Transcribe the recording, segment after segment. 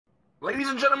Ladies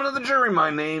and gentlemen of the jury, my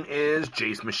name is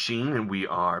Jacemachine, and we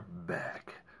are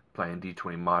back playing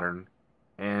D20 Modern.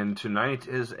 And tonight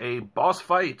is a boss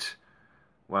fight.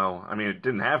 Well, I mean, it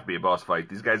didn't have to be a boss fight.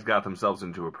 These guys got themselves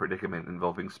into a predicament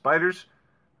involving spiders,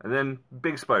 and then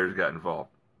big spiders got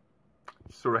involved.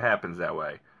 It sort of happens that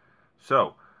way.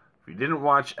 So, if you didn't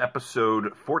watch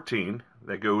episode 14,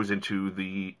 that goes into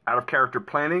the out-of-character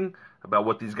planning about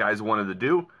what these guys wanted to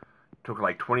do, it took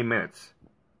like 20 minutes.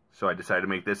 So I decided to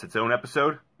make this its own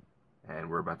episode, and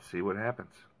we're about to see what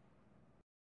happens.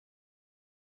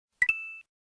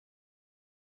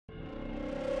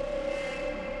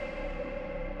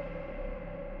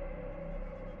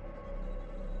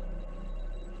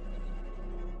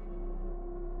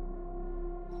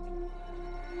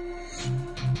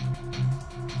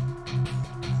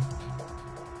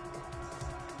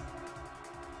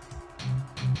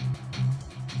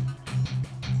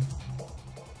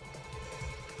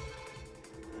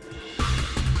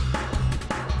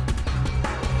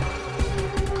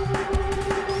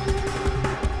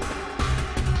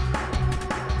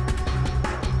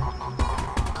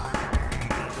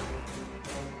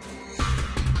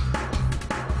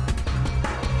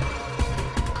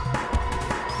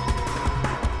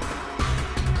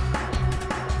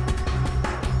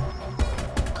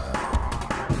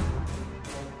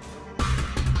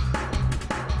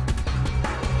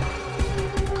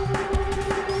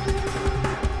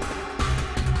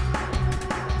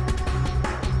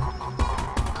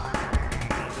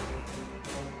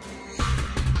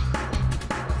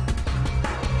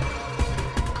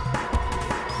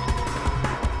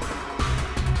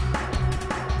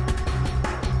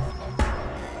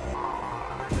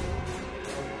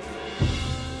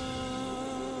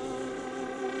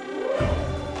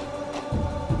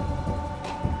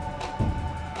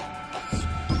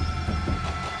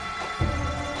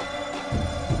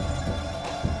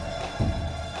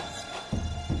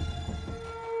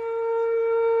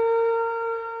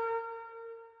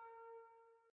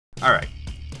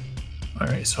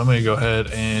 Alright, so I'm going to go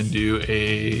ahead and do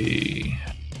a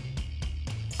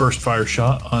burst fire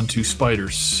shot onto Spider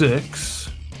 6.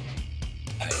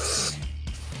 Nice.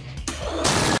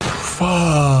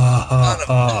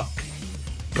 Fuck.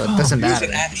 But it doesn't Use matter.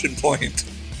 an action point.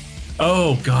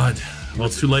 Oh, God. Well,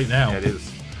 it's too late now. Yeah, it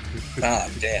is. Ah,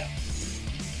 damn.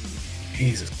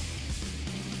 Jesus.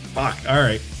 Fuck.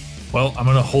 Alright. Well, I'm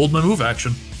going to hold my move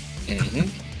action.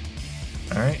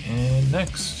 Mm-hmm. Alright, and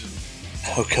next.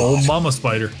 Oh, Old God. Mama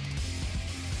Spider.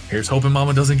 Here's hoping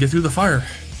Mama doesn't get through the fire.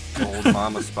 Old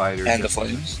Mama Spider And the is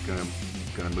flames.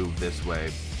 gonna move this way,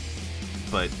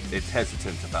 but it's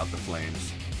hesitant about the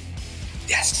flames.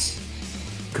 Yes.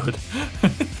 Good.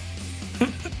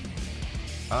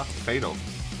 Fatal.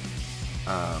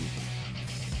 All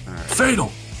right.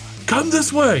 Fatal! Come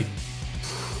this way!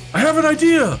 I have an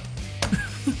idea!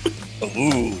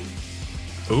 Ooh.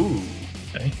 Ooh.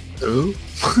 Okay. Ooh.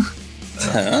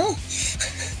 Huh?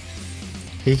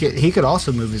 He could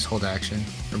also move his hold action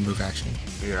or move action.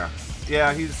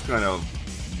 Yeah, he's gonna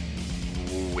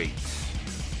wait.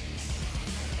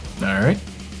 Alright.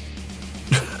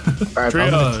 Alright,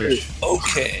 Triage.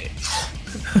 Okay.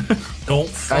 Don't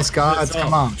Guys, fuck gods, this up.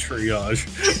 come on. Triage.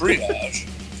 Triage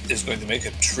is going to make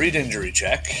a treat injury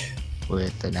check.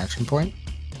 with an action point.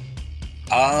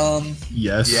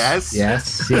 Yes. Yes.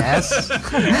 Yes. Yes.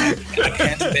 I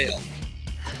can't fail.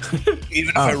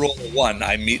 Even if I roll a 1,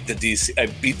 I meet the DC. I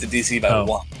beat the DC by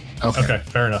 1. Okay,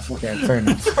 fair enough. Okay, fair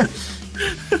enough.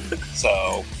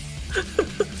 So,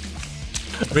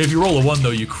 I mean, if you roll a 1,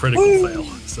 though, you critical fail.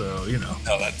 So, you know.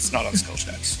 no, that's not on skill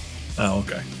checks. Oh,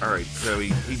 okay. All right. So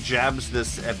he jabs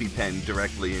this EpiPen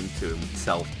directly into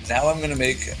himself. Now I'm going to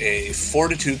make a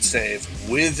Fortitude save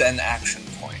with an action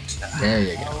point. Now, There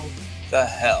you go. how the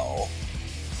hell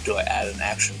do I add an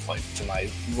action point to my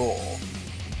roll?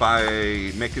 By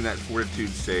making that Fortitude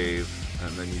save,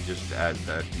 and then you just add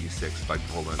that D6 by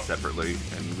pulling it separately,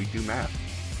 and we do math.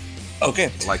 Okay.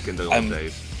 Like in the old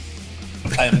days.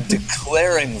 I'm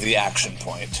declaring the action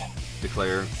point.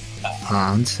 Declare.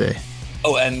 Let's see.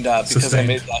 Oh, and because Sustained. I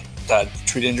made that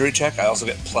treat injury check, I also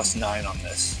get +9 on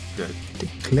this. Good.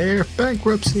 Declare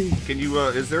bankruptcy. Can you,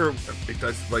 is there, it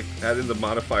does, like, add in the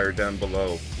modifier down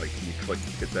below. Like, can you click,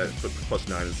 hit that, put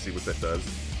 +9 and see what that does?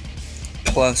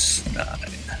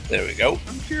 +9. There we go.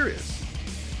 I'm curious.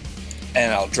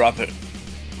 And I'll drop it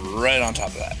right on top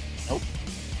of that. Nope.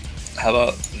 How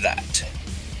about that?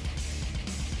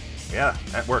 Yeah,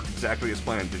 that worked exactly as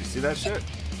planned. Did you see that shit?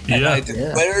 And I Yeah.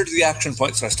 declared the action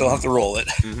point, so I still have to roll it.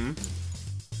 Mm-hmm.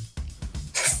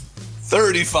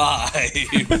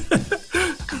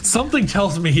 35. Something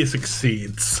tells me he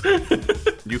succeeds.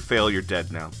 You fail, you're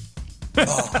dead now.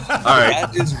 Oh, All right.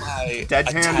 that is my Dead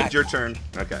hand, attack. it's your turn.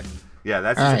 Okay. Yeah,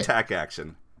 that's All his right. attack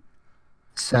action.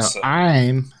 So So-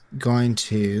 I'm going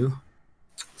to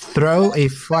throw a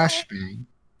flashbang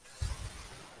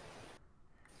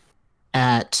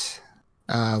at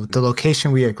the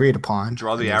location we agreed upon.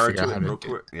 Draw the Let me arrow figure out to how it real do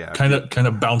quick. Yeah. Kind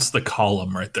of bounce the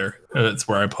column right there. That's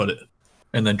where I put it,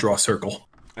 and then draw a circle.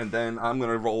 And then I'm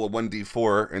going to roll a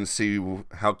 1d4 and see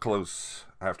how close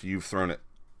after you've thrown it.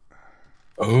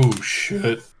 Oh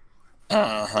shit!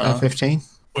 Uh-huh. 15?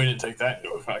 We didn't take that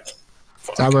into effect.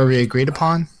 Is that what we agreed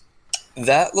upon?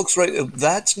 That looks right.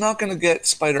 That's not going to get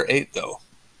Spider 8, though.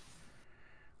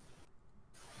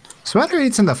 Spider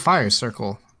 8's in the fire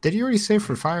circle. Did you already say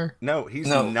for fire? No, he's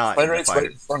No, not. Spider in the 8's fire.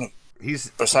 right in front of He's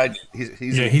beside you.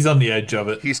 He's on the edge of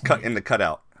it. he's cut in the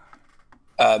cutout.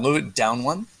 Move it down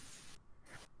one.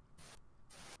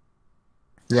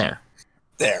 There.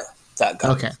 There. That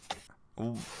got Okay.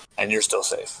 it. And you're still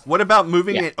safe. What about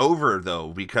moving Yeah. it over though?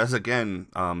 Because again,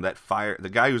 that fire, the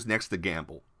guy who's next to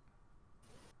Gamble.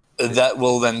 That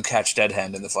will then catch Dead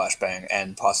Hand in the flashbang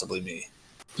and possibly me.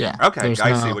 Yeah. Okay, there's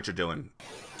I no- see what you're doing.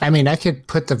 I mean, I could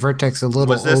put the vertex a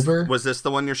little over. Was this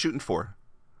the one you're shooting for,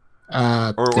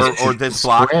 or or this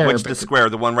block? square, Which but the square,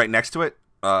 the one right next to it,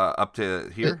 up to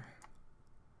here?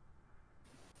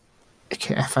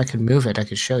 If I could move it, I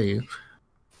could show you.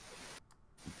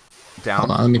 Down.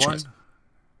 Hold on, let me one? try.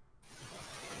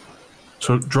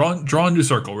 So draw a new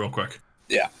circle real quick.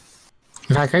 Yeah.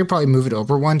 In fact, I could probably move it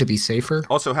over one to be safer.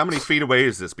 Also, how many feet away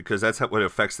is this? Because that's what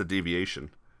affects the deviation.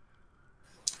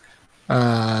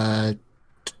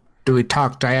 Do we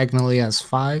talk diagonally as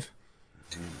 5?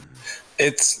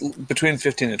 It's between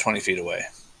 15 and 20 feet away.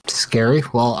 Scary.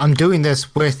 Well, I'm doing this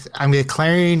I'm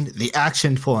declaring the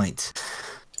action point.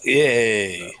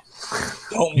 Yay.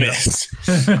 Don't miss.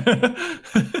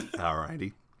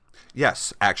 Alrighty.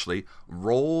 Yes, actually,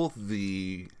 roll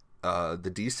the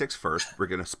d6 first. We're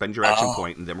gonna spend your action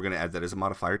point, and then we're gonna add that as a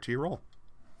modifier to your roll.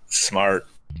 Smart.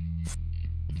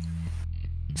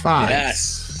 5.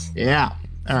 Yes. Yeah.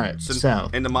 All right. So,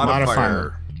 and the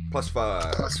modifier +5.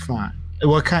 +5.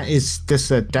 What kind is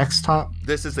this? A desktop?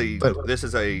 This is a But- this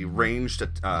is a ranged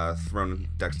thrown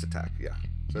dex attack. Yeah,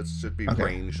 so it should be Okay.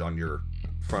 ranged on your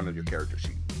front of your character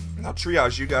sheet. Now,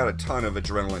 Triage, you got a ton of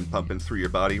adrenaline pumping through your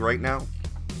body right now,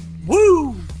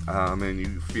 Woo! and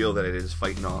you feel that it is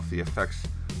fighting off the effects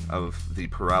of the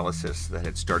paralysis that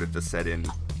had started to set in.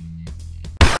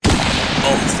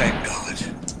 Oh, thank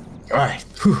God. All right.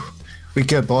 Whew. We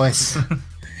good, boys.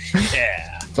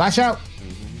 Yeah. Flash out.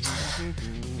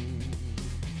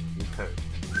 Okay,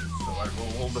 so I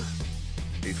rolled a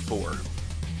 4.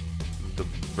 The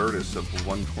vertex of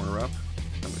one corner up.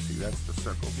 Let me see, that's the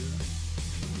circle here.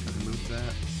 Can I move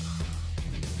that?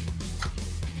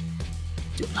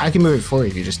 I can move it for you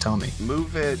if you just tell me.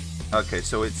 Move it. Okay,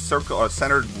 so it's circle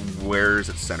centered. Where is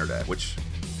it centered at? Which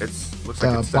it's looks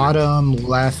like The it's centered. bottom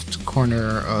left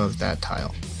corner of that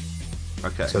tile.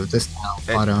 Okay, So this tile,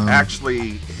 it bottom.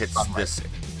 actually hits bottom right. this.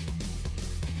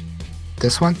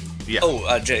 This one? Yeah, Oh,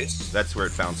 Jace. that's where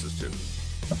it bounces to.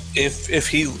 If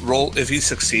he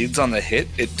succeeds on the hit,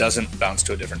 it doesn't bounce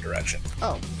to a different direction.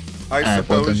 Oh, I well,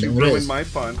 suppose then you there it ruined is. my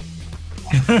fun.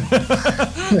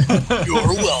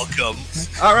 You're welcome.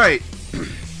 All right,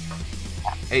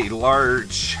 a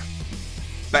large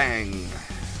bang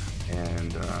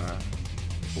and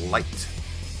light.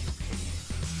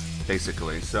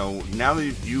 Basically, so now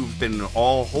that you've been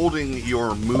all holding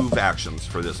your move actions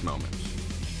for this moment,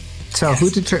 So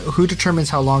who determines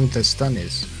how long the stun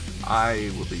is?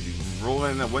 I will be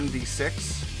rolling a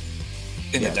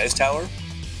 1d6. In the dice tower?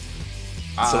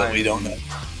 So that we don't know.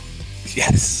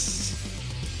 Yes.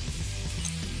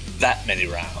 That many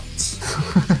rounds.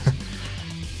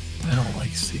 I don't like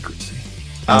secrecy.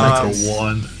 Um, It's a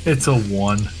 1. It's a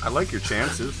 1. I like your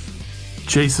chances.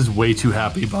 Jace is way too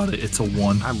happy about it. It's a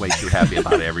 1. I'm way too happy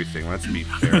about everything. Let's be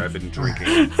fair. I've been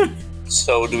drinking.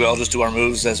 So do we all just do our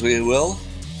moves as we will?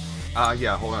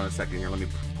 Yeah, hold on a second here. Let me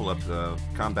pull up the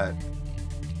combat.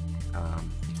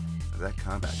 That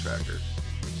combat tracker.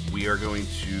 We are going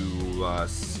to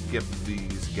skip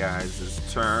these guys'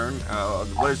 turn.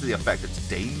 What is the effect? It's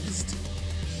dazed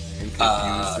and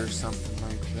confused or something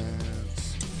like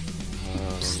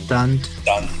that. Stunned.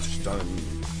 Stunned. Stunned.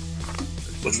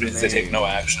 Which means they take no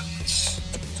actions.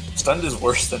 Stunned is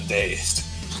worse than dazed.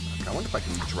 I wonder if I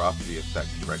can drop the effect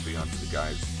directly onto the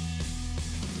guys.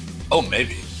 Oh,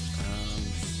 maybe.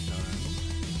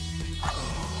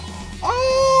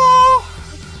 Oh!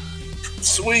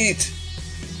 Sweet.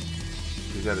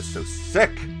 Dude, that is so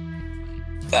sick.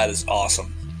 That is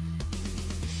awesome.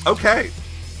 Okay,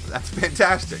 that's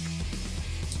fantastic.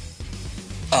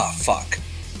 Ah, fuck.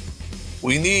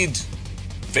 We need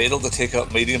Fatal to take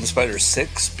out Medium Spider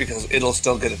 6 because it'll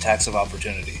still get attacks of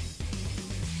opportunity.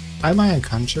 Am I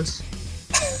unconscious?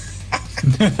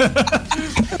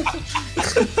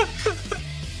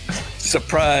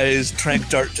 Surprise! Trank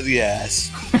dart to the ass.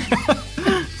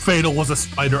 Fatal was a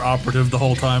spider operative the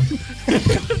whole time.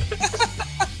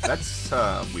 That's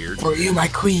weird. For you, my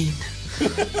queen.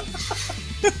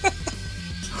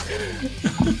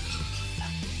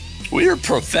 We're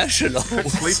professionals.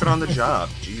 Sleeping on the job.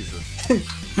 Jesus.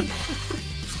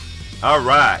 All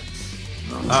right.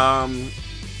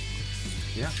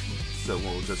 Yeah. So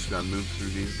we'll just move through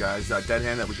these guys. Dead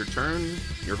Hand, that was your turn.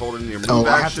 You're holding your move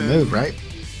I have action. to move, right?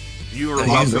 You are Yeah, I'm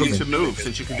welcome moving. to move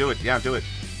since you can do it. Yeah, do it.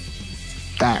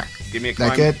 There. Give me a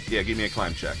That climb. good? Yeah, give me a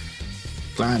climb check.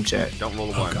 Climb check. Don't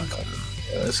roll a 1.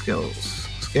 Skills.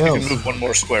 You can Skills. move one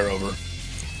more square over.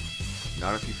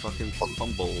 Not if you fucking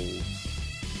fumble.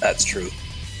 That's true.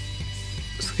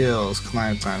 Skills.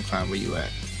 Climb. Where you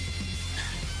at?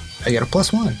 I get a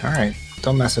 +1. Alright.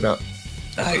 Don't mess it up.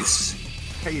 Nice.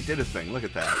 Hey, you did a thing. Look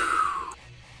at that.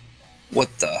 What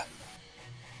the?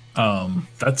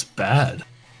 That's bad.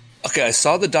 Okay, I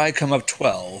saw the die come up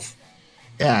 12,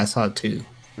 Yeah, I saw it too.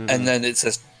 and then it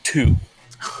says 2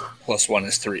 plus 1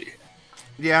 is 3.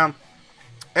 Yeah.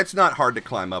 It's not hard to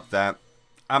climb up that.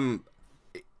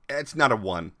 It's not a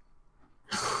 1.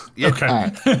 Yeah. Okay. All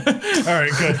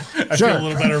right, good. I Sure. feel a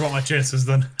little better about my chances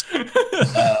then.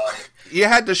 You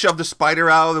had to shove the spider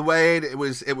out of the way. It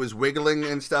was wiggling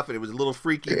and stuff, and it was a little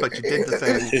freaky, but you did the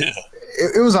thing.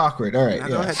 It was awkward. Alright. Now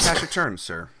Yeah. go ahead, pass your turn,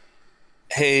 sir.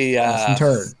 Hey, Awesome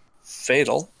turn.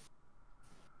 Fatal.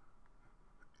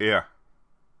 Yeah.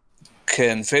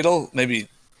 Can Fatal maybe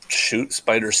shoot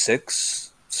Spider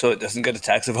 6 so it doesn't get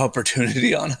attacks of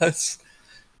opportunity on us?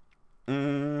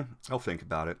 I'll think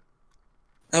about it.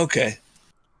 Okay.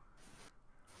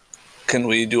 Can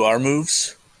we do our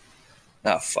moves?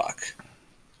 Oh, fuck.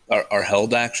 Our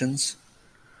held actions?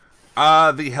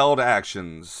 The held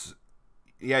actions.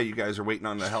 Yeah, you guys are waiting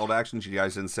on the held actions. You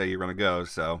guys didn't say you were going to go,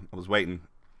 so I was waiting.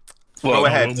 Well, Go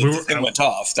ahead. The thing went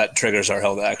off. That triggers our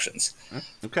held actions.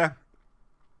 Okay. All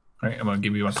right, I'm gonna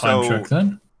give you a climb So- check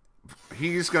then.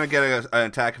 He's going to get an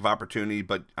attack of opportunity,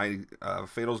 but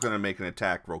Fatal's going to make an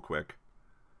attack real quick.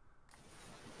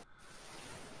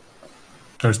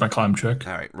 There's my climb check.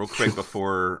 All right, real quick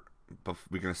before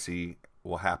we're going to see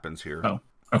what happens here. Oh,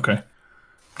 okay.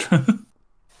 I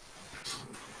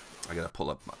got to pull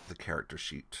up the character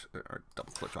sheet or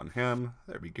double click on him.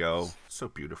 There we go. So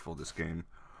beautiful, this game.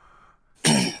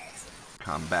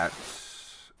 Combat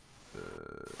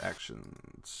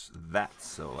actions.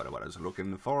 That's what I was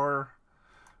looking for.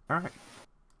 All right.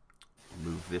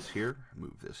 Move this here,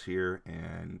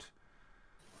 and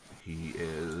he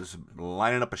is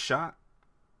lining up a shot.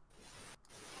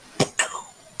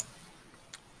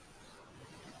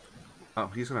 Oh,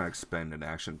 he's going to expend an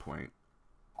action point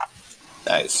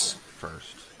Nice.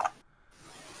 first.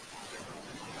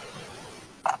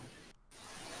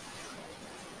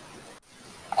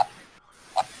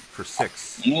 For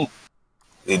 6.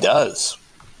 He does.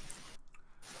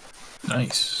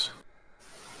 Nice.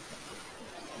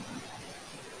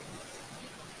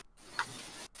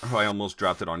 Oh, I almost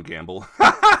dropped it on Gamble.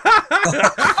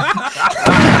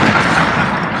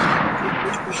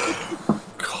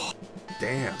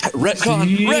 Damn. Retcon!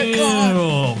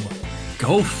 Retcon! Damn.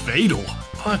 Go Fatal.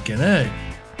 Fucking A.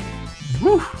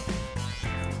 Woo.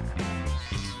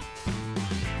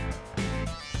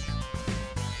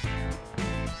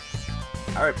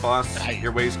 All right, boss. Nice.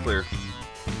 Your way's clear.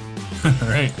 All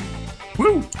right.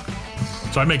 Woo.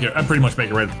 So I pretty much make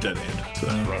it right at the dead end. So.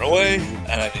 Run away,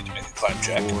 and I need to make a climb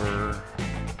check. 4,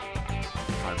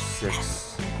 5, 6. This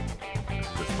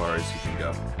is as far as he can go.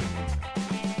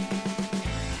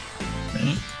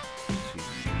 Okay.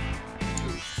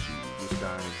 This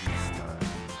guy, he's stunned.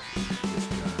 This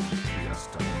guy, he is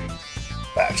stunned.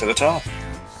 Back to the top.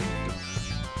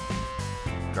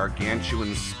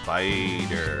 Gargantuan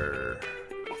spider.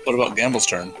 What about Gamble's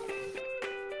turn?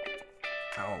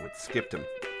 Oh, it skipped him.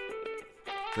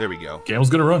 There we go. Gamble's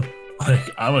gonna run. Like,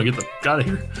 I'm gonna get the out of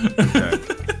here.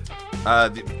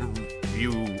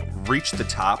 You reach the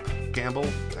top, Gamble,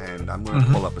 and I'm going to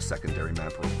pull up a secondary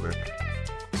map real quick.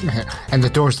 And the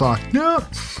door's locked. No.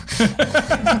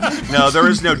 No, there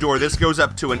is no door. This goes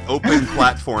up to an open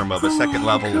platform of a second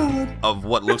level of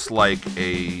what looks like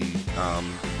a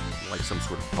like some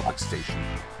sort of public station.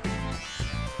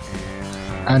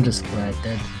 And I'm just glad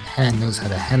that hand knows how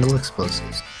to handle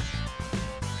explosives.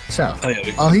 So, Oh, yeah, we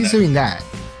can while do he's that. doing that,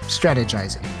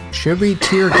 strategizing. Should we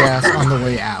tear gas on the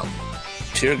way out?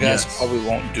 Tear gas Yes. probably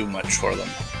won't do much for them.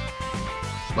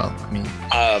 Well, I mean,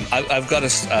 I've got a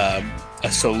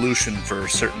a solution for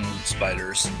certain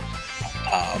spiders.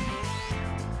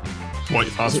 White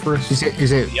phosphorus?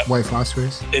 Is it Yep. white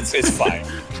phosphorus? It's fire.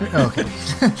 Okay.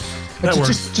 That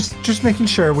works. Just making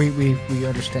sure we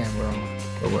understand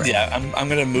where we're at. Yeah, I'm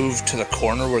gonna move to the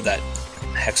corner where that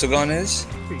hexagon is.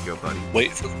 Here you go, buddy.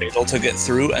 Wait for Fatal to get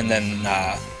through, and then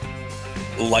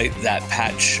light that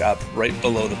patch up right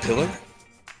below the pillar.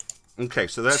 Okay,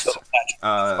 so that's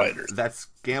spiders. that's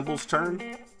Gamble's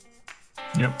turn.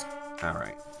 Yep. All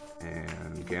right,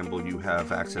 and Gamble, you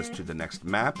have access to the next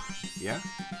map. Yeah.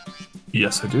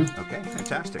 Yes, I do. Okay,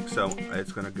 fantastic. So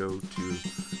it's gonna go to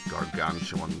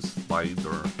Gargantuan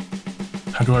Spider.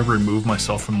 How do I remove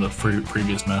myself from the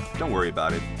previous map? Don't worry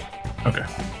about it. Okay.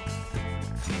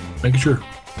 Making sure.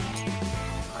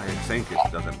 I think it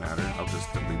doesn't matter. I'll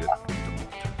just delete it.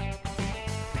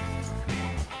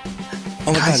 Oh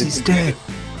my Guys, god, he's dead.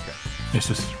 Okay. It's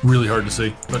just really hard to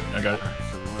see, but I got it.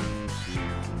 So 1, 2,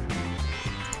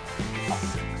 3,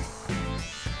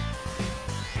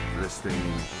 4. This thing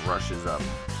rushes up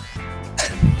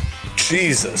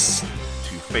Jesus. to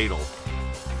Fatal,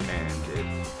 and it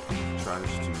tries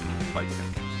to fight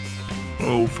him.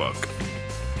 Oh, fuck.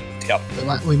 Yep.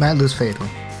 We might lose Fatal.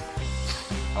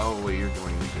 Oh, wait, you're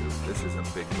going to. This is a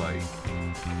big bite.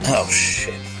 Oh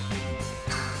shit.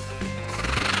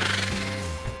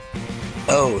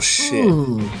 Oh shit.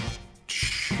 Ooh.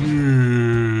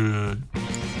 Shit.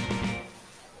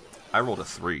 I rolled a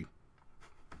 3.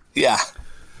 Yeah.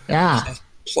 Yeah.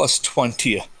 Plus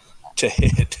 20 to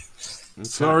hit.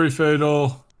 Sorry,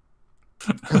 Fatal.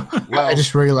 I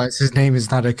just realized his name is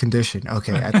not a condition.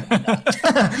 Okay. I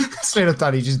straight up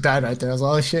thought he just died right there. I was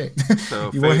like, oh shit.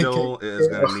 So You wanna Fatal get- is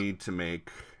going to need to make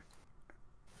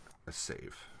a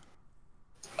save.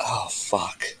 Oh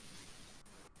fuck.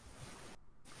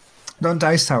 Don't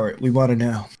dice tower it. We want to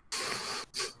know.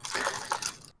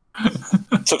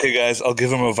 It's okay, guys. I'll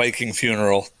give him a Viking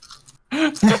funeral.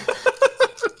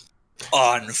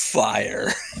 On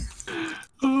fire.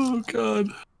 Oh, God.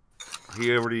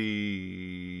 He already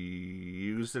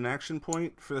used an action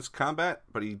point for this combat,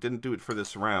 but he didn't do it for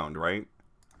this round, right?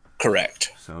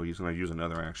 Correct. So he's going to use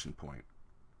another action point.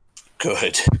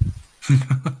 Good.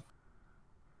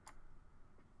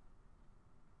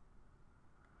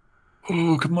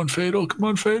 Oh, come on, Fatal. Come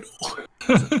on, Fatal.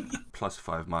 Plus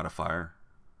 5 modifier.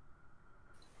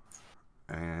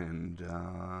 And,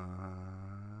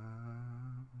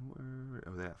 where,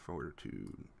 oh, that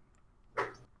fortitude.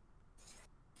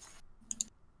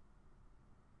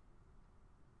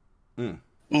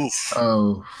 Oof.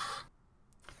 Oh.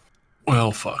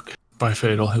 Well, fuck. Bye,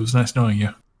 Fatal. It was nice knowing you.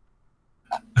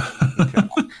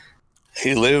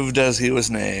 He lived as he was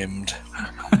named.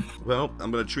 Well,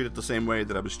 I'm going to treat it the same way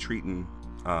that I was treating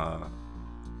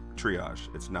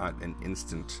triage. It's not an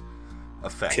instant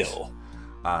effect. Kill.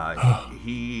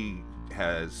 He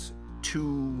has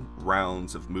 2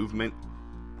 rounds of movement.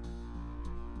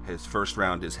 His first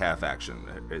round is half action,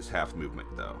 is half movement,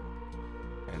 though.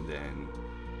 And then,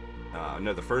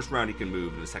 no, the first round he can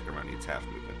move, and the second round he's half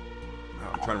movement.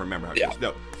 I'm trying to remember how it goes.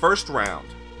 No, first round,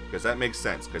 because that makes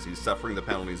sense, because he's suffering the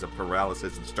penalties of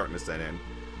paralysis and starting to set in.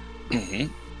 Mm-hmm.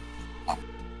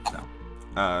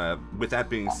 So, with that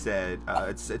being said,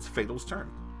 it's Fatal's turn.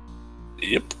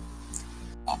 Yep.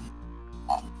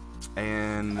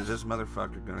 And this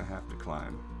motherfucker gonna have to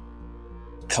climb.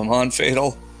 Come on,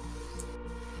 Fatal.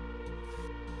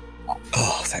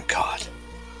 Oh, thank God.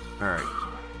 Alright.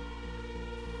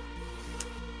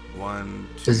 1,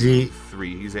 2, Does he-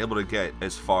 3. He's able to get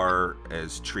as far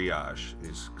as triage.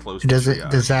 He's close to Does triage.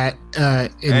 Does that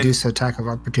induce attack of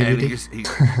And opportunity? he's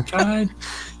God.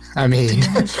 I mean,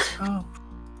 Oh.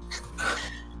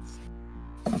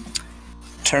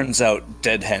 Turns out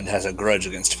Dead Hand has a grudge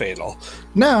against Fatal.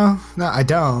 no, I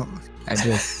don't. I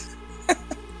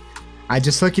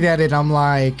just looking at it, I'm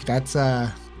like, that's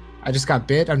I just got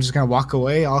bit. I'm just gonna walk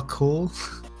away, all cool.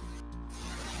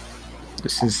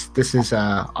 This is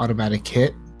automatic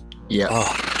hit. Yeah.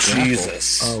 Oh,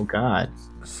 Jesus. Oh God.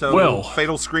 so Well.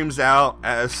 Fatal screams out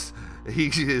as he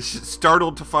is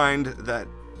startled to find that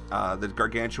the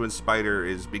gargantuan spider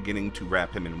is beginning to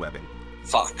wrap him in webbing.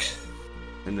 Fuck.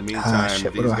 In the meantime, shit,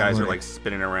 what these do I guys are want? like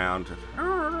spinning around.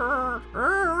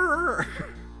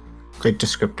 Great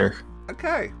descriptor.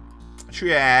 Okay.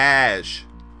 Triage.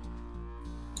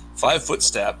 5 foot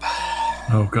step.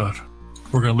 Oh, God.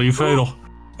 We're going to leave Fatal.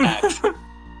 Action.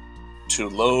 To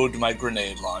load my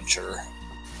grenade launcher.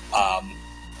 I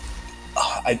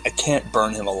can't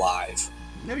burn him alive.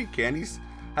 No, you can't. He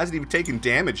hasn't even taken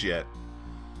damage yet.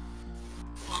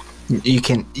 You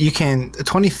can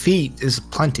 20 feet is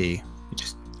plenty. You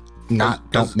just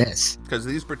don't miss. Because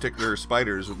these particular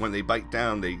spiders, when they bite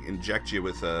down, they inject you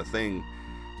with a thing,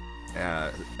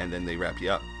 and then they wrap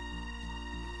you up.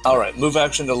 All right, move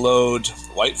action to load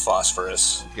white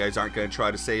phosphorus. You guys aren't going to try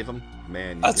to save them?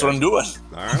 Man, that's what I'm doing.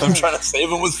 All right. I'm trying to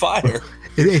save them with fire.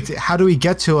 How do we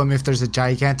get to him if there's a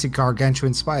gigantic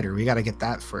gargantuan spider? We got to get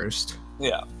that first.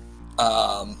 Yeah.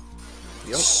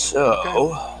 Yep. So...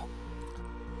 Okay.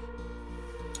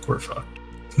 We're fucked.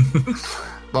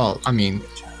 Well, I mean,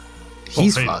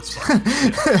 he's fucked.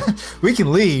 Yeah. We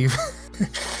can leave.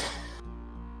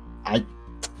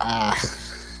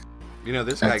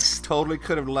 This guy totally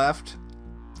could have left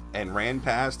and ran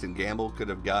past, and Gamble could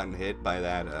have gotten hit by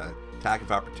that attack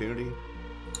of opportunity.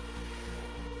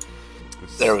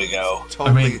 There we go.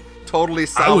 Totally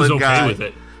solid guy. I was okay with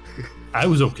it. I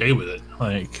was okay with it.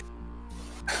 Like,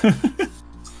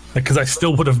 because I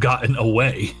still would have gotten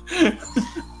away.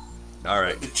 All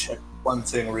right. Let me check one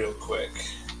thing real quick.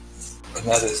 And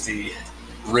that is the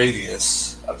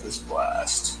radius of this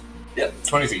blast. Yep,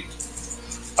 20 feet.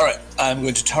 All right, I'm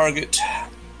going to target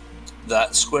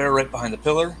that square right behind the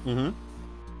pillar. Mm-hmm.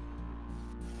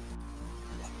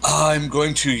 I'm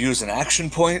going to use an action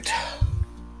point.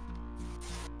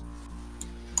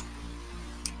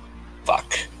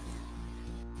 Fuck.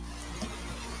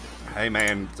 Hey,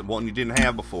 man, it's the one you didn't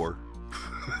have before.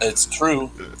 It's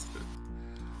true.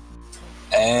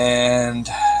 And...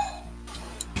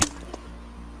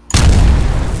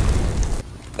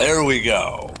 there we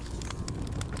go.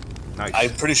 Nice.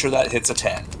 I'm pretty sure that hits a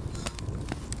 10.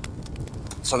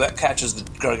 So that catches the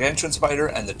gargantuan spider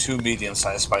and the 2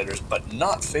 medium-sized spiders, but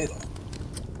not fatal.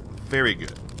 Very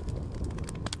good.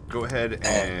 Go ahead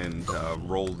and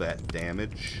roll that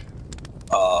damage.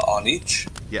 On each?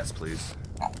 Yes, please.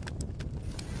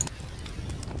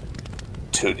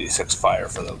 2d6 fire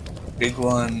for the big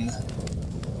one.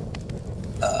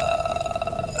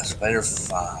 Spider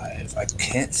 5. I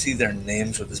can't see their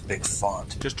names with this big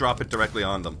font. Just drop it directly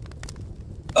on them.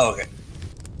 Oh, okay.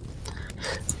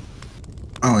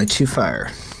 Only 2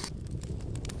 fire.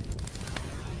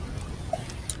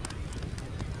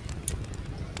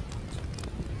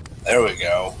 There we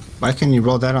go. Why can you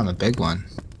roll that on the big one?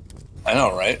 I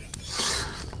know, right?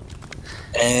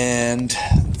 And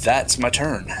that's my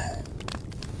turn.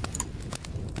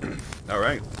 All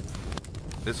right.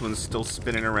 This one's still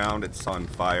spinning around. It's on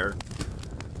fire.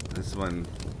 This one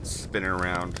spinning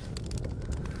around.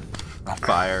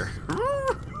 Fire.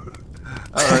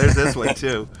 Oh, there's this one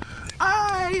too.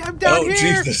 I'm down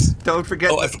here. Jesus. Don't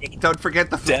forget. Don't forget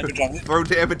the damage on it. Throw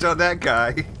damage on that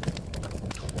guy.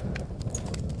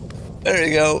 There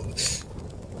you go.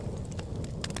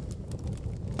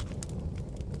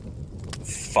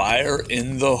 Fire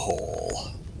in the hole.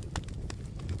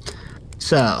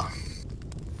 So,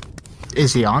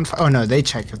 is he on fire? Oh no, they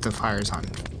check if the fire's on.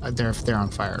 If they're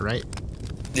on fire, right?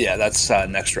 Yeah, that's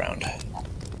next round. I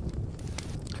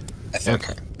think.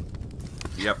 Okay.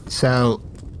 Yep. So,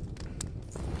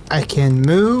 I can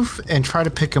move and try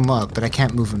to pick him up, but I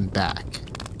can't move him back.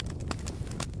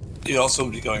 You'd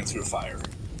also be going through fire.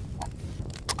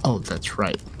 Oh, that's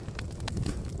right.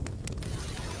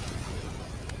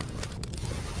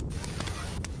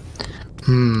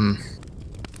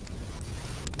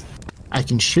 I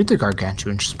can shoot the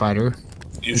gargantuan spider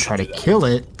and try to kill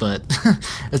it, but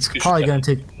it's probably going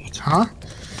to take... Huh?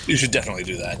 You should definitely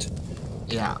do that.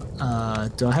 Yeah.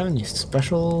 Do I have any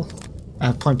special... I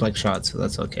have point-blank shots, so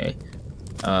that's okay.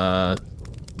 Don't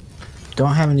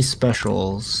have any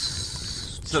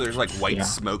specials. So there's like white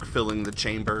smoke filling the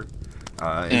chamber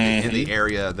in the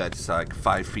area that's like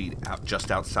 5 feet out,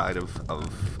 just outside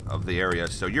of the area.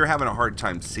 So you're having a hard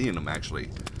time seeing them, actually.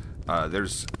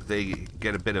 They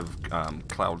get a bit of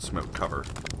cloud smoke cover.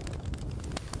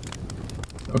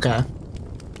 Okay.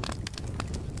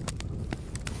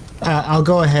 I'll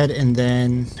go ahead and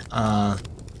then hold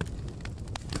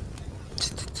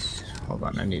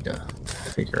on, I need to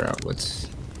figure out what's...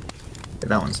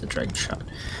 that one's the dragon shot.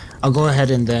 I'll go ahead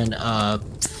and then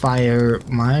fire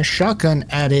my shotgun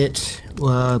at it,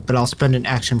 but I'll spend an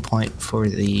action point for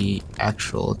the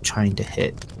actual trying to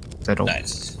hit. That'll...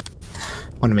 Nice.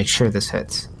 Want to make sure this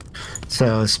hits.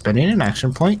 So spending an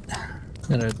action point. I'm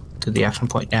gonna do the action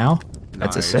point now.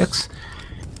 That's a 6.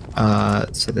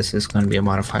 So this is going to be a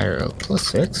modifier of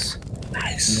 +6.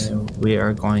 Nice. And then we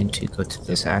are going to go to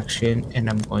this action, and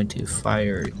I'm going to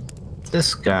fire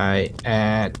this guy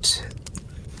at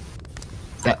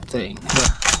that thing.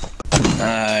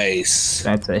 Nice.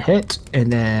 That's a hit,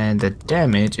 and then the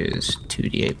damage is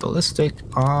 2d8 ballistic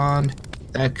on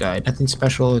that guy. Nothing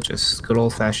special, just good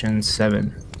old-fashioned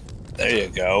 7. There you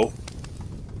go.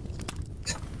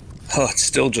 Oh, it's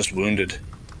still just wounded.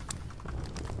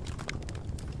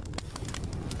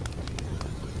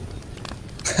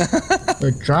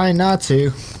 We're trying not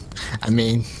to. I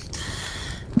mean...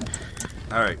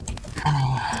 Alright.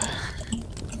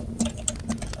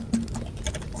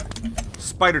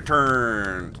 Spider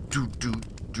turn.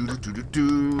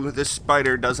 This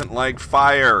spider doesn't like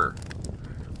fire.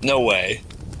 No way.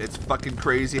 It's fucking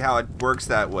crazy how it works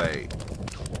that way.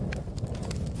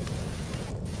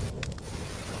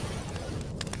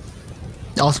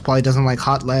 Also probably doesn't like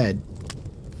hot lead.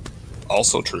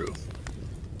 Also true.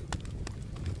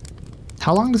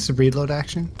 How long is the reload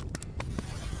action?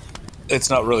 It's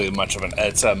not really much of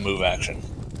it's a move action.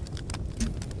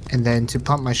 And then to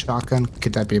pump my shotgun,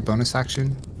 could that be a bonus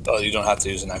action? Oh, you don't have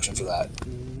to use an action for that.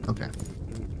 Okay.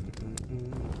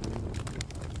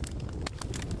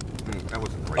 That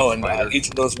wasn't the right Oh, and spider. each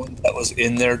of those ones that was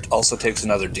in there also takes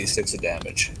another d6 of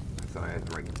damage. I thought I had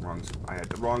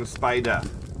the wrong spider.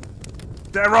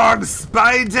 The wrong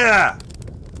spider!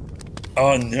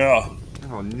 Oh no.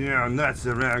 Oh no, not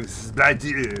the wrong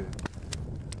spider.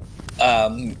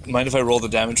 Mind if I roll the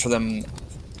damage for them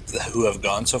who have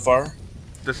gone so far?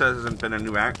 This hasn't been a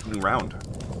new round.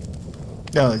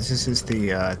 No, this is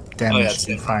the damage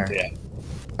to fire. Yeah.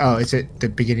 Oh, is it the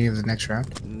beginning of the next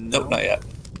round? Nope, not yet.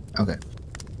 Okay.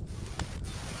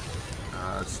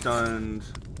 Stunned.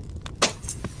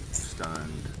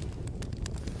 Stunned.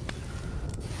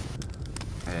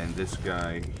 And this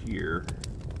guy here.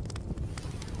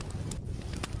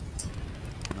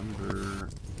 Number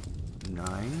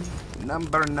 9?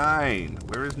 Number 9!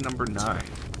 Where is number 9?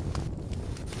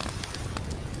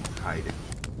 Hiding.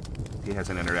 He has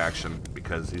an interaction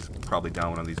because he's probably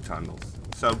down one of these tunnels.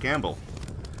 So, gamble.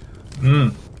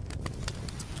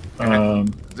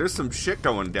 There's some shit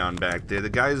going down back there. The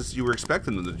guys, you were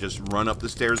expecting them to just run up the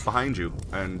stairs behind you,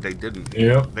 and they didn't.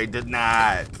 Yep. They did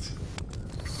not.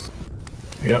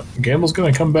 Yep. Gamble's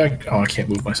gonna come back. Oh, I can't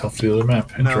move myself to the other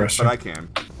map. Interesting. No, but I can.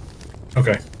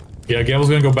 Okay. Yeah, Gamble's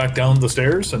gonna go back down the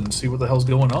stairs and see what the hell's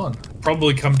going on.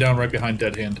 Probably come down right behind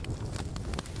Dead Hand.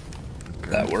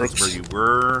 Okay, That works. that's where you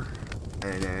were,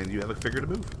 and you have a figure to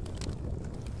move.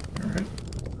 Alright.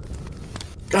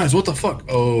 Guys, what the fuck?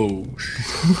 Oh,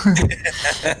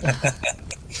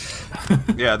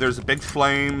 Yeah, there's big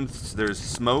flames, there's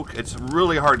smoke. It's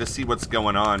really hard to see what's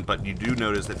going on, but you do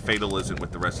notice that Fatal isn't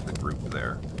with the rest of the group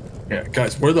there. yeah,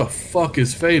 guys, where the fuck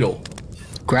is Fatal?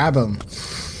 Grab him.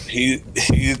 He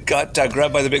got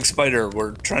grabbed by the big spider.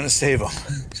 We're trying to save him.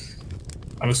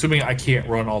 I'm assuming I can't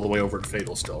run all the way over to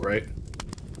Fatal still, right?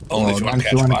 Only if you Not want to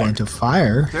if you catch want to go fire. into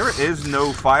fire. There is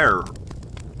no fire.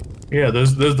 Yeah,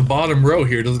 there's the bottom row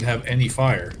here doesn't have any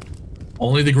fire.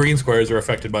 Only the green squares are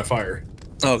affected by fire.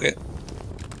 Okay.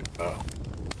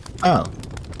 Oh.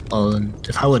 Well,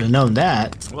 if I would have known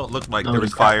that. Well, it looked like Oh, there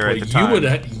was crap. fire at the time.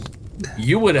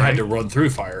 You would have had to run through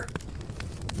fire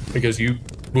because you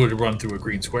would have run through a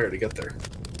green square to get there.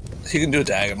 You can do a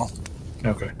diagonal.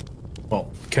 Okay.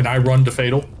 Well, can I run to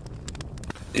Fatal?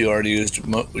 You already used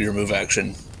your move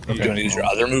action. Okay. You want to use your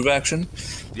other move action?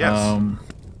 Yes.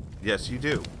 Yes, you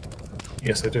do.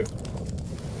 Yes, I do.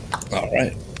 All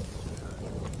right.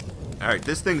 All right,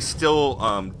 this thing's still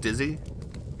dizzy.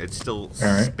 It's still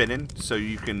right. spinning, so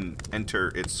you can enter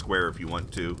its square if you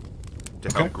want to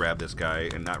Okay. help grab this guy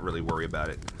and not really worry about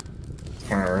it.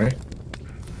 All right.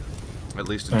 At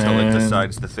least until it And-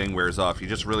 decides the thing wears off. You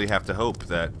just really have to hope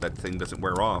that that thing doesn't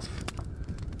wear off.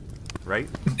 Right?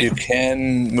 You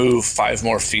can move 5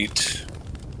 more feet.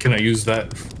 Can I use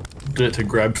that to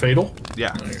grab Fatal?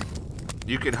 Yeah.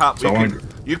 You can hop. So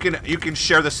You can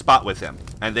share the spot with him,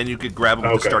 and then you could grab him at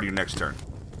the Okay. start of your next turn.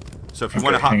 So if you Okay,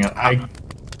 want to hop, hang on.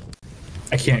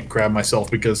 I can't grab myself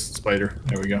because spider.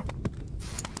 There we go.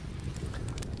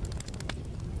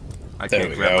 I There can't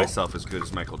we grab go. myself as good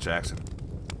as Michael Jackson.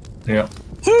 Yeah.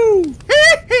 Woo!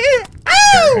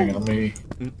 Hang on, let me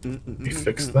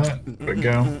fix that. There we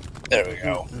go. There we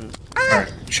go. All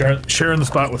right, sharing the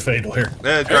spot with Fatal here.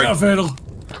 There Hang on, Fatal.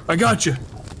 I got you.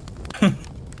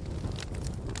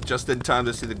 Just in time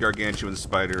to see the gargantuan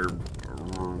spider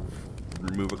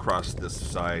move across this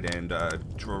side, and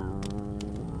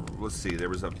let's see, there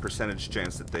was a percentage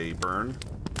chance that they burn.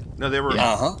 No, they were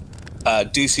Uh-huh.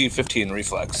 DC 15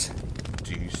 reflex.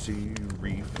 DC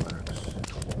reflex.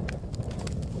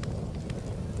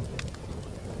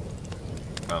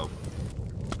 Oh.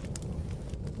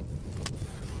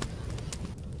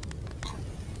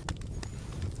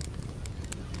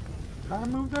 Gotta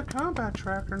move that combat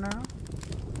tracker now.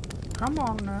 Come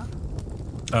on now.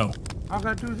 Oh, I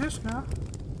gotta do this now.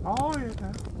 Oh yeah.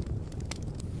 Now.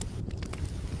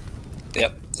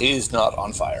 Yep. He's not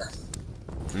on fire.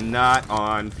 Not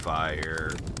on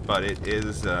fire, but it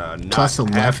is not Plus half-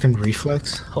 11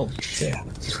 reflex? Holy shit. Yeah.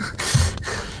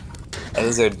 That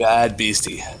is a bad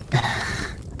beastie.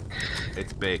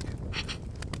 It's big.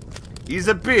 He's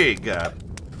a big.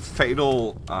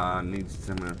 Fatal needs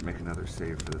to make another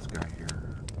save for this guy here.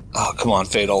 Oh, come on,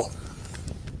 Fatal.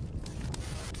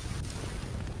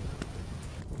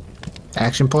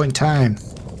 Action point time.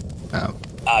 Oh.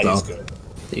 He's good.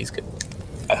 He's good.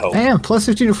 I hope. Damn, plus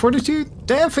 15 to fortitude?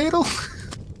 Damn, Fatal.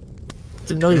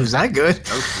 Didn't know he was that good.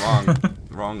 That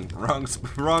was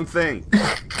wrong thing.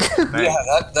 Yeah,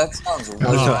 that sounds Oh,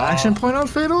 really so action point on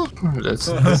Fatal? That's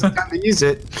time to use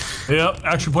it. Yep,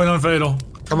 action point on Fatal.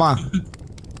 Come on.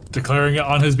 Declaring it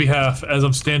on his behalf as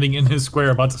I'm standing in his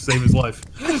square about to save his life.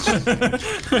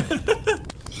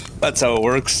 That's how it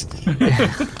works.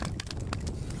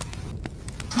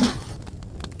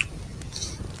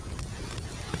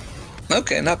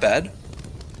 Okay, not bad.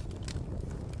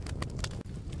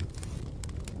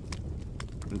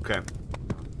 Okay.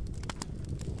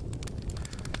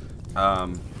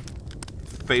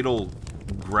 Fatal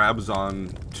grabs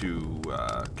on to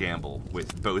Gamble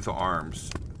with both arms,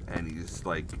 and he's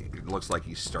like, it looks like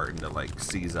he's starting to like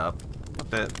seize up a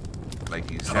bit, like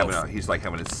he's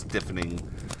having a stiffening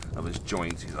of his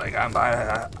joints. He's like, I'm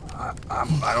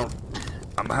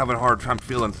having a hard time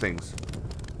feeling things.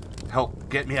 Help,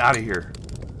 get me out of here.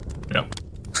 Yep.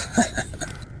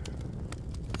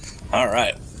 All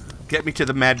right. Get me to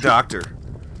the mad doctor.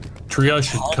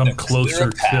 Triage should come closer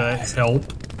to help.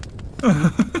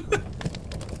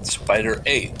 Spider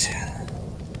 8.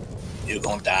 You're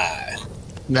gonna die.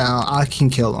 No, I can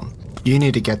kill him. You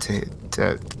need to get to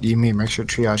you need to make sure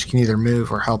Triage can either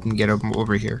move or help him get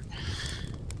over here.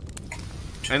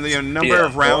 And the number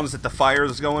of rounds that the fire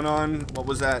is going on, what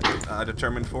was that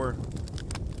determined for?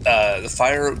 The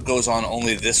fire goes on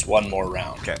only this one more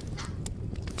round. Okay.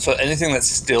 So anything that's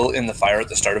still in the fire at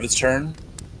the start of its turn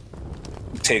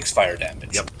takes fire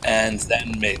damage. Yep. And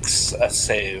then makes a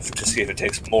save to see if it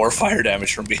takes more fire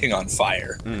damage from being on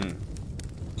fire. Mm.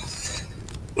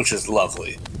 Which is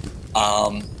lovely.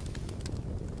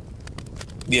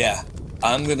 Yeah,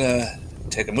 I'm gonna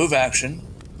take a move action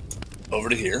over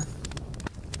to here.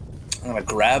 I'm gonna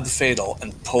grab Fatal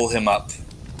and pull him up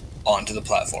onto the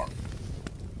platform.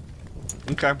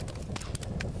 Okay.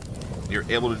 You're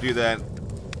able to do that.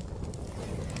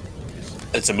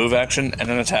 It's a move action and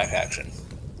an attack action.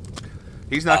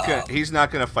 He's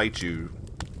not gonna fight you.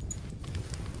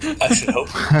 I should hope.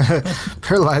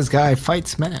 Paralyzed guy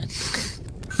fights man.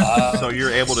 So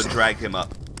you're able to drag him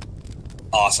up.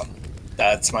 Awesome.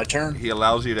 That's my turn. He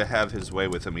allows you to have his way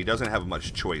with him. He doesn't have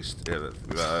much choice.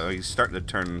 He's starting to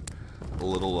turn a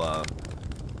little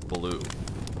blue.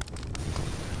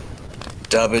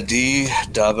 Dubba dee,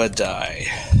 dubba die.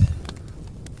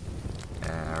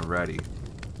 Ready.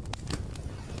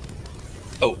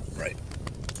 Oh, right.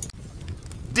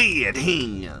 Dead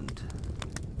hand.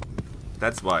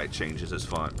 That's why it changes his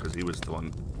font, because he was the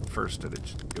one first that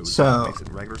it goes So, makes it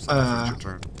regular size. It's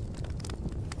your turn.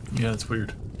 Yeah, that's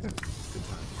weird.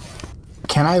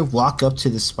 Can I walk up to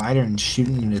the spider and shoot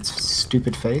it in its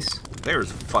stupid face?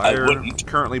 There's fire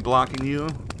currently blocking you.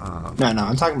 No,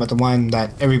 I'm talking about the one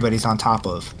that everybody's on top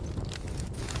of.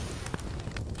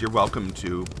 You're welcome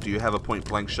to. Do you have a point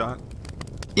blank shot?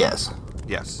 Yes.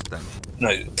 Yes, then.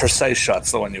 No, precise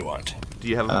shot's the one you want. Do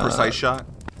you have a precise shot?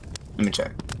 Let me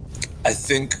check. I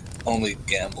think only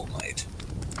Gamble might.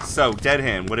 So, Dead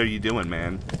Hand, what are you doing,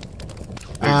 man?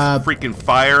 There's freaking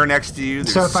fire next to you.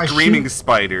 There's so if screaming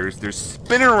spiders. They're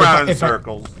spinning around in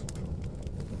circles.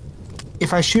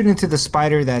 If I shoot into the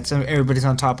spider that everybody's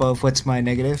on top of, what's my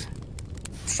negative?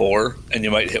 4, and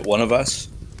you might hit one of us.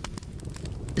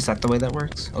 Is that the way that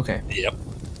works? Okay. Yep.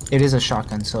 It is a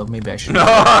shotgun, so maybe I should.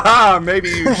 Maybe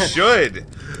you should.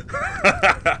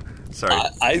 Sorry.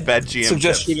 I bad GM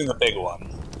suggest tips. shooting the big one.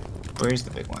 Where's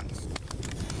the big one?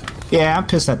 Yeah, I'm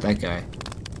pissed at that guy.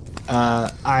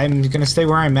 I'm gonna stay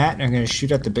where I'm at, and I'm gonna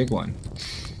shoot at the big one.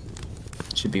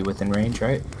 Should be within range,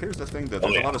 right? Here's the thing, though.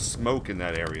 There's a lot of smoke in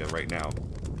that area right now.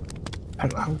 I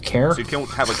don't care. So you can't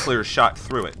have a clear shot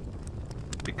through it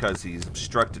because he's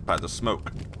obstructed by the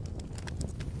smoke.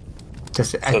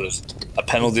 Does So there's a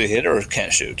penalty to hit or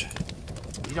can't shoot?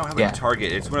 You don't have a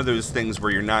target. It's one of those things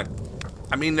where you're not...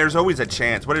 I mean, there's always a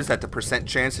chance. What is that, the percent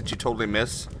chance that you totally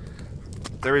miss?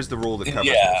 There is the rule that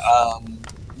covers this.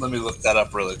 Let me look that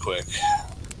up really quick.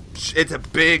 It's a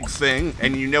big thing,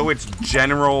 and you know its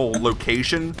general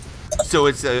location. So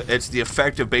it's the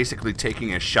effect of basically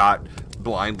taking a shot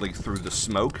blindly through the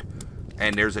smoke,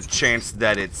 and there's a chance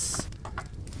that it's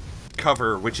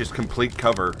cover, which is complete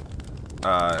cover,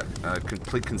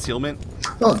 complete concealment.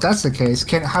 Well, if that's the case,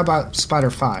 how about Spider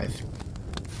 5?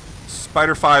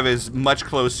 Spider 5 is much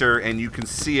closer, and you can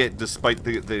see it despite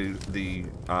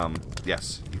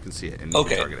yes, you can see it and you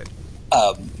can target it.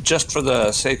 Just for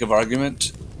the sake of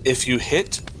argument, if you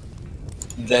hit,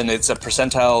 then it's a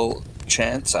percentile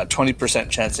chance, a 20%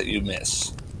 chance that you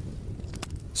miss.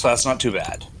 So that's not too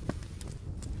bad.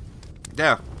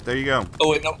 Yeah, there you go. Oh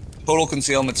wait, no. Total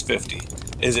concealment's 50.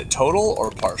 Is it total or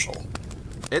partial?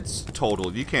 It's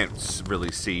total. You can't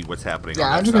really see what's happening. Yeah,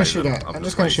 on I'm that just gonna side shoot of at. I'm the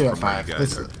just gonna shoot at screen from 5. where you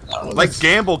guys are. Let's- Like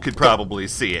Gamble could probably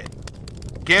see it.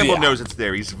 Gamble Yeah. knows it's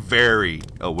there. He's very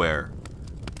aware.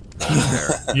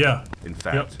 It's there. Yeah. In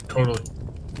fact. Yep. Totally.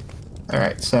 All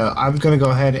right, so I'm gonna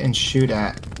go ahead and shoot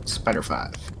at Spider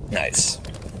 5, Nice.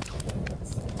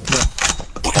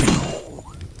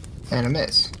 and a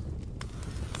miss.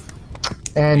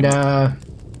 And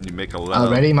You make a loud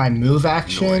already my move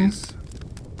action noise.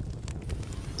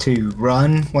 to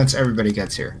run once everybody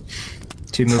gets here,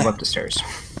 to move up the stairs,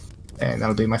 and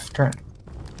that'll be my turn.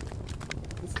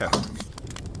 Okay.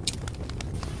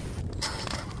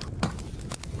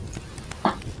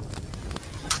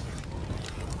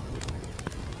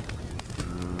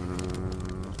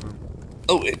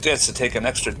 Oh, it gets to take an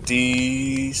extra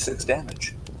D6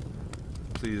 damage.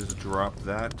 Please drop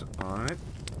that on it.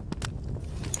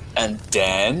 And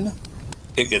then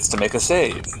it gets to make a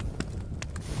save.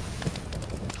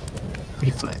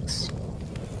 Reflex.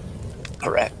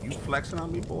 Correct. You flexing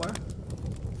on me, boy?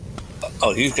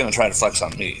 Oh, he's gonna try to flex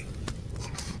on me.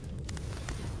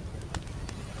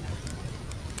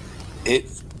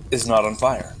 It is not on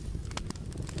fire.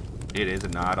 It is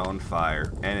not on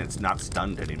fire, and it's not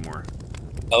stunned anymore.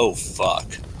 Oh, fuck.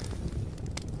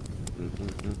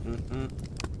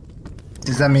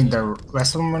 Does that mean the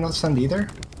rest of them are not stunned either?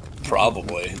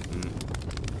 Probably.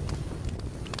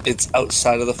 It's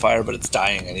outside of the fire, but it's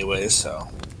dying anyway, so.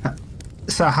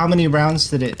 So how many rounds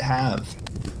did it have,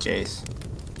 Jace?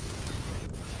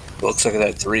 Looks like it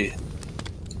had 3.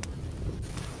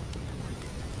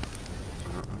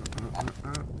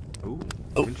 Ooh,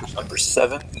 Oh, interesting. number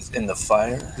 7 is in the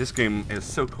fire. This game is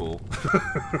so cool.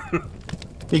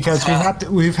 Because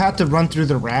we've had to run through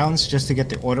the rounds just to get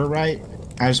the order right.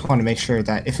 I just want to make sure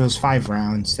that if it was 5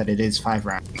 rounds, that it is 5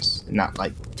 rounds, not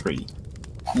like 3.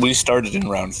 We started in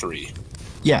round 3.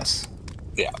 Yes.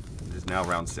 Yeah. It is now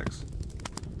round 6.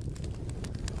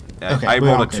 Okay, I we're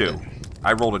rolled all a good 2. then.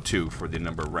 I rolled a 2 for the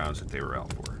number of rounds that they were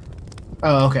out for.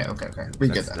 Oh, okay. We That's-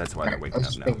 get that. that's why they're Alright, waking I was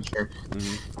up just now. making sure.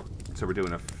 So we're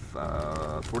doing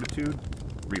a fortitude,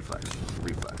 reflex.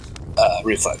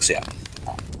 Reflex, yeah.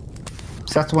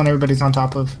 Is that the one everybody's on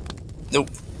top of? Nope.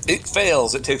 It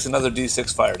fails. It takes another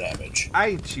D6 fire damage.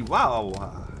 Ay,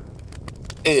 chihuahua.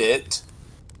 It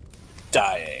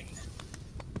dying.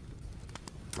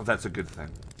 Well, that's a good thing.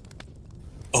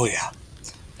 Oh yeah.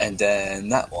 And then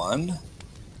that one.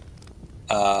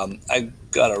 I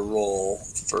gotta roll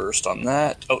first on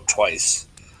that. Oh, twice.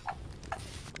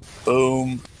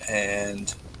 Boom,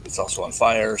 and it's also on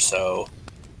fire, so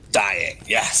dying.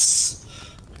 Yes.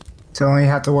 So only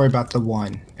have to worry about the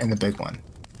one and the big one.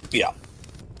 Yeah.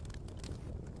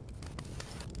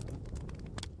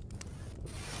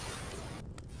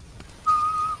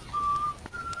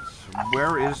 So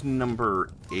where is number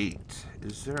 8?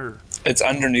 Is there... It's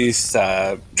underneath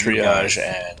triage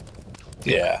and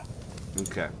yeah.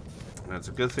 Okay. That's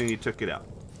a good thing you took it out.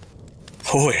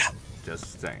 Oh yeah.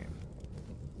 Just saying.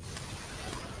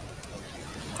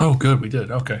 Oh, good, we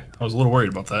did. Okay, I was a little worried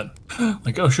about that.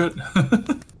 Like, oh shit.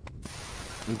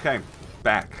 Okay,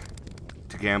 back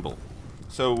to Gamble.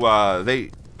 So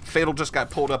Fatal just got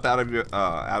pulled up out of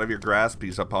your grasp.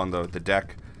 He's up on the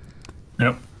deck.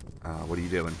 Yep. What are you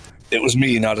doing? It was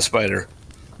me, not a spider.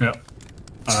 Yep.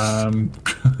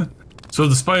 So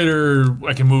the spider,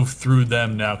 I can move through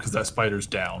them now because that spider's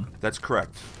down. That's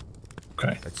correct.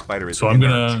 Okay. That spider is. So I'm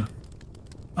gonna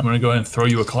go ahead and throw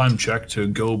you a climb check to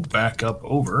go back up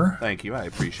over. Thank you. I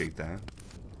appreciate that.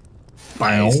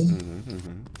 Bow.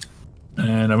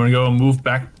 And I'm gonna go and move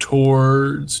back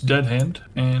towards Dead Hand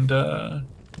and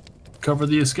cover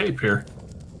the escape here.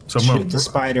 So I'm Shoot gonna. the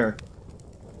spider.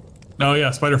 Oh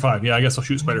yeah, Spider 5. Yeah, I guess I'll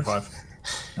shoot Spider 5.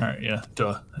 All right. Yeah.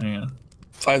 Duh. Hang on.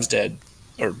 5's dead.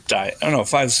 Or die. Oh no,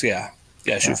 5's, yeah.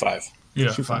 Yeah, shoot 5.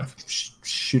 Yeah. Shoot 5.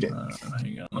 Shoot it.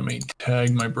 Hang on. Let me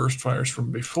tag my burst fires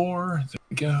from before. There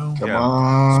we go. Come Yeah.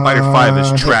 on. Spider 5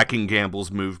 is tracking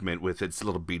Gamble's movement with its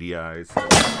little beady eyes.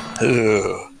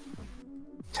 Ugh.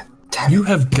 Damn You it.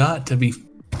 have got to be.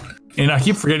 And I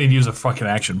keep forgetting to use a fucking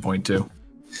action point too.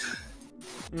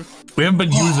 We haven't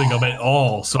been using them at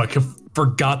all, so I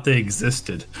forgot they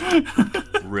existed.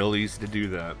 Real easy to do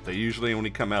that. They usually only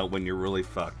come out when you're really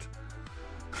fucked.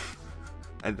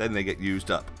 And then they get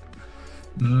used up.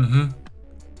 Mm-hmm.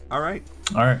 All right.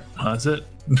 All right, that's it.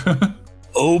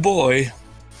 Oh boy.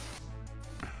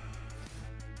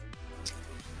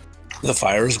 The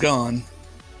fire is gone.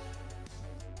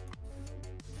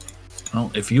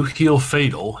 Well, if you heal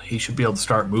Fatal, he should be able to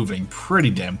start moving pretty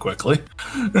damn quickly.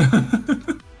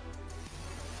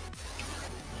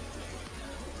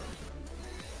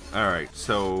 All right,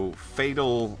 so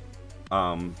Fatal,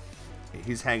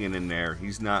 he's hanging in there.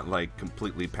 He's not like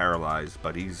completely paralyzed,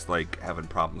 but he's like having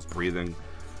problems breathing.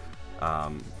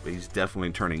 He's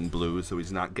definitely turning blue, so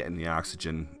he's not getting the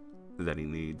oxygen that he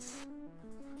needs.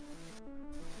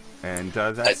 And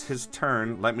that's his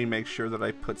turn. Let me make sure that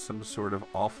I put some sort of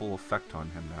awful effect on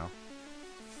him now.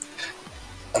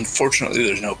 Unfortunately,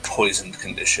 there's no poisoned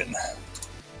condition.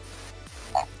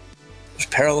 He's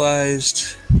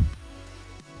paralyzed.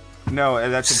 No,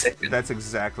 and that's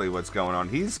exactly what's going on.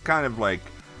 He's kind of like,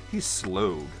 he's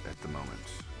slowed at the moment.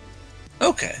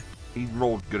 Okay. He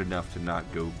rolled good enough to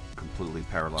not go completely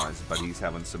paralyzed, but he's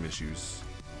having some issues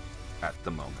at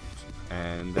the moment.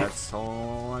 And that's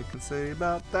all I can say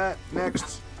about that.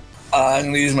 Next. I'm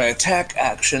going to use my attack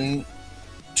action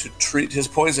to treat his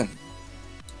poison.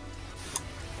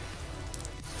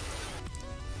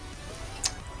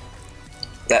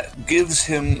 That gives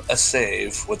him a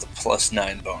save with a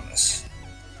 +9 bonus.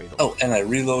 Fatal. Oh, and I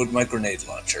reload my grenade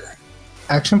launcher.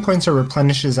 Action points are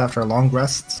replenishes after long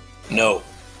rests. No,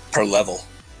 per level.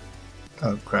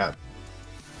 Oh crap!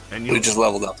 And We just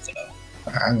leveled up though.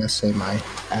 I'm gonna say my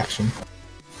action.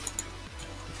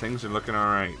 Things are looking all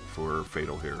right for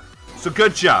Fatal here. So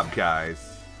good job,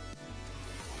 guys.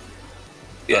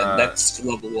 Yeah, next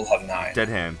level we'll have 9. Dead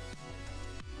hand.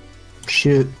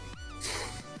 Shoot!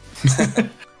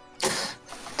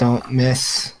 Don't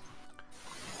miss.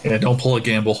 Yeah, don't pull a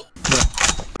gamble.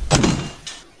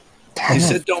 He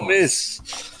said don't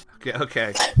miss.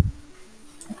 Okay.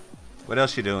 What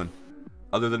else you doing?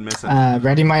 Other than missing?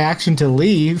 Ready my action to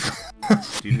leave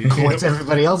Do you need once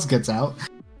everybody else gets out.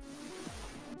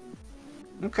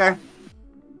 Okay.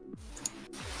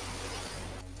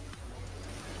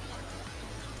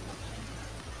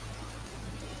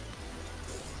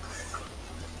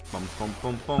 Bum, bum,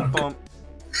 bum, bum, bum.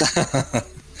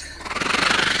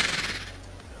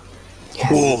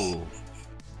 Whoa.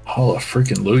 Oh,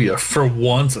 freaking Luya. For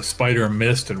once, a spider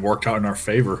missed and worked out in our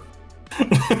favor.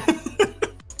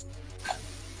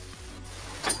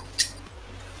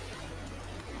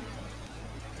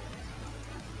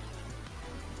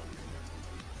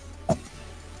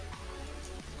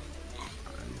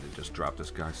 Just drop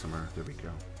this guy somewhere. There we go.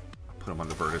 I'll put him on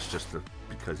the Virtus just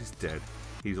because he's dead.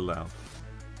 He's allowed.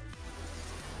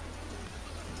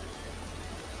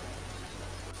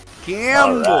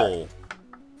 Gamble! Right.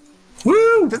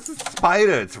 Woo! This is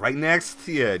Spider. It's right next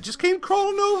to you. Just came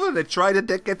crawling over to try to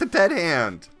get the dead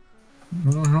hand.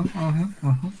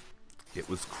 It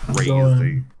was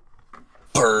crazy.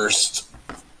 Burst.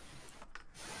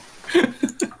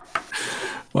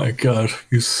 My God,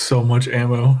 use so much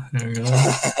ammo.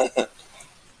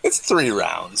 It's 3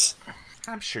 rounds.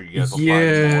 I'm sure you guys will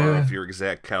find more of your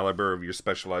exact caliber of your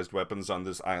specialized weapons on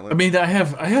this island. I mean, I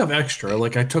have extra.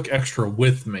 Like, I took extra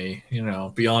with me,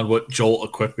 beyond what Joel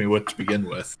equipped me with to begin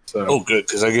with. So. Oh, good,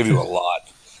 because I gave you a lot.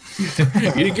 You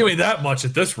didn't give me that much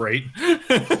at this rate. It's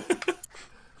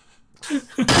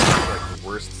like the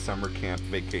worst summer camp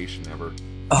vacation ever.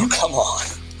 Oh, come on.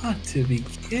 Not to be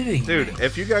kidding. Dude,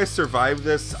 if you guys survive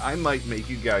this, I might make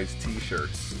you guys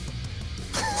t-shirts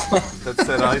that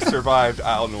said I survived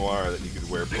Isle Noir that you could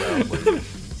wear proudly.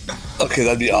 Okay,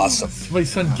 that'd be awesome. My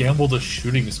son gambled a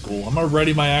shooting school. I'm gonna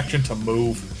ready my action to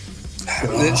move.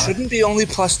 It shouldn't be only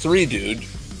 +3, dude.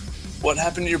 What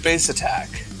happened to your base attack?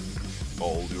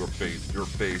 Oh, your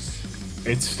base.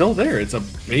 It's still there. It's a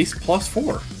base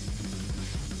 +4.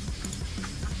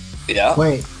 Yeah.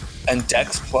 Wait, And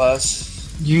Dex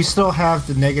plus. you still have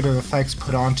the negative effects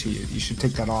put onto you. You should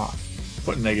take that off.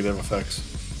 What negative effects?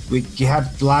 You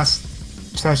had last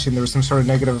session. There was some sort of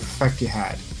negative effect you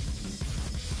had.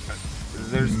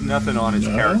 There's nothing on his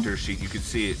No? character sheet. You could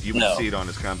see it. You would No. see it on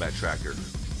his combat tracker.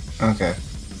 Okay.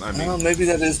 I mean, Well, maybe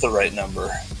that is the right number.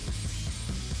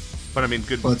 but I mean,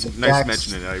 good. Well, it's a Nice Dex.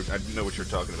 mentioning it. I know what you're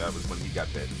talking about. Was when he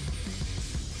got bit.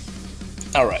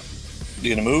 All right.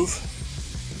 You gonna move?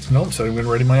 No, so I'm gonna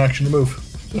ready my action to move.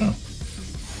 So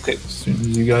Okay. as soon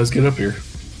as you guys get up here.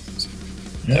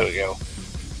 There we go.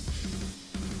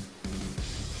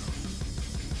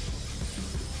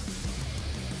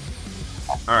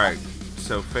 All right.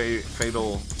 So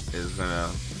Fatal is gonna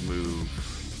move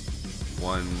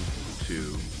 1,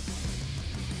 2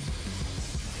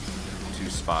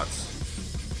 spots.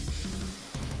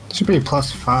 Should be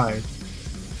 +5.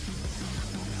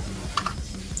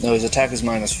 No, his attack is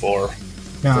 -4.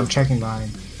 No, I'm checking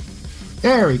mine.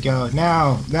 There we go.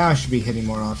 Now I should be hitting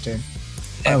more often.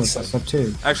 I was messed up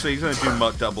too. Actually, he's going to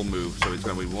do double move, so it's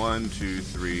going to be 1, 2,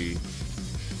 3.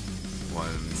 1,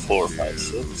 4, 2, 5,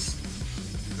 6.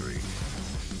 3.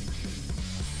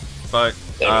 But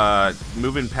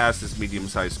moving past this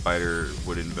medium-sized spider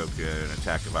would invoke an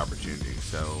attack of opportunity,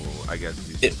 so I guess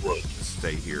he's just going to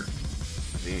stay here.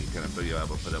 He ain't going to be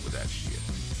able to put up with that shit.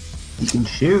 You can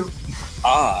shoot.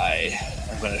 I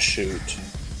am going to shoot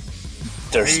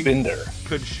their Spinder.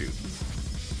 Could shoot.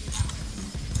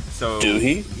 So do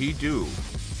he? He do.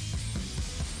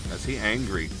 Is he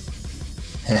angry?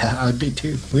 Yeah, I'd be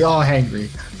too. We all hangry.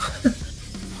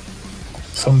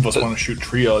 Some of us want to shoot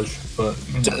triage, but...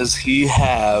 Does he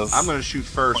have... I'm going to shoot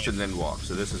first and then walk,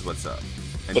 so this is what's up.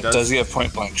 And but does he have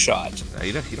point-blank shot?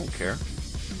 He don't care.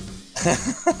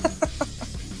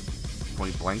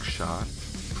 Point-blank shot.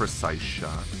 Precise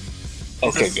shot.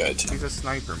 Okay, good. He's a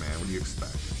sniper, man. What do you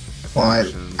expect? Well,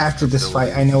 after this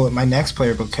fight, I know what my next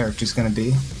playable character is going to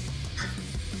be.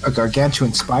 A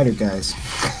gargantuan spider, guys.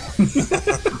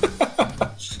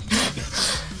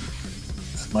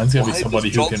 Mine's going to be somebody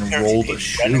who can roll the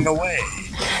shoot. Running away.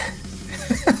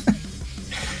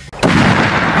 Oh,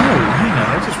 hang on.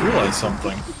 I just realized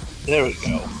something. There we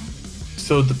go.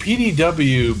 So the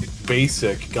PDW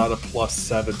basic got a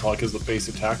 +7 probably because of the base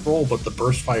attack roll, but the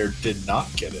burst fire did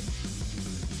not get it.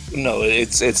 No,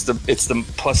 it's the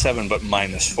 +7 but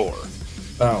 -4.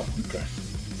 Oh, okay.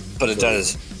 But it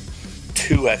does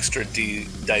 2 extra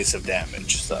dice of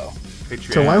damage. So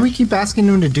why do we keep asking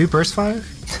him to do burst fire?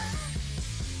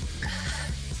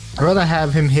 I'd rather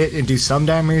have him hit and do some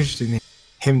damage than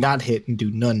him not hit and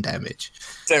do none damage.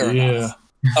 Fair enough.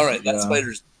 All right, that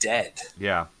spider's dead.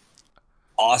 Yeah.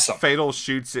 Awesome. Fatal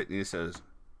shoots it and he says,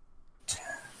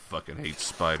 "Fucking hate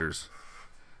spiders."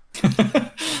 I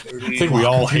think we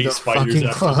all hate spiders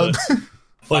after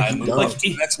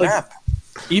this. Next map.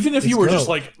 Even if you were just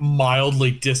like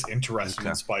mildly disinterested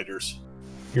in spiders,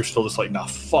 you're still just like, nah,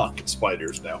 fuck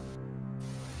spiders now.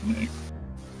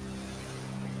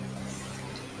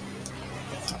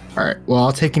 Alright, well,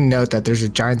 I'll take a note that there's a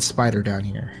giant spider down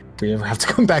here. Do we ever have to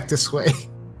come back this way?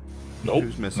 Nope.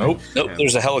 Who's missing? Nope.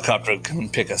 There's a helicopter that can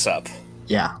pick us up.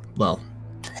 Yeah, well,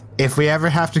 if we ever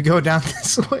have to go down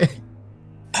this way.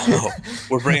 Oh,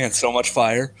 we're bringing so much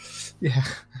fire. Yeah.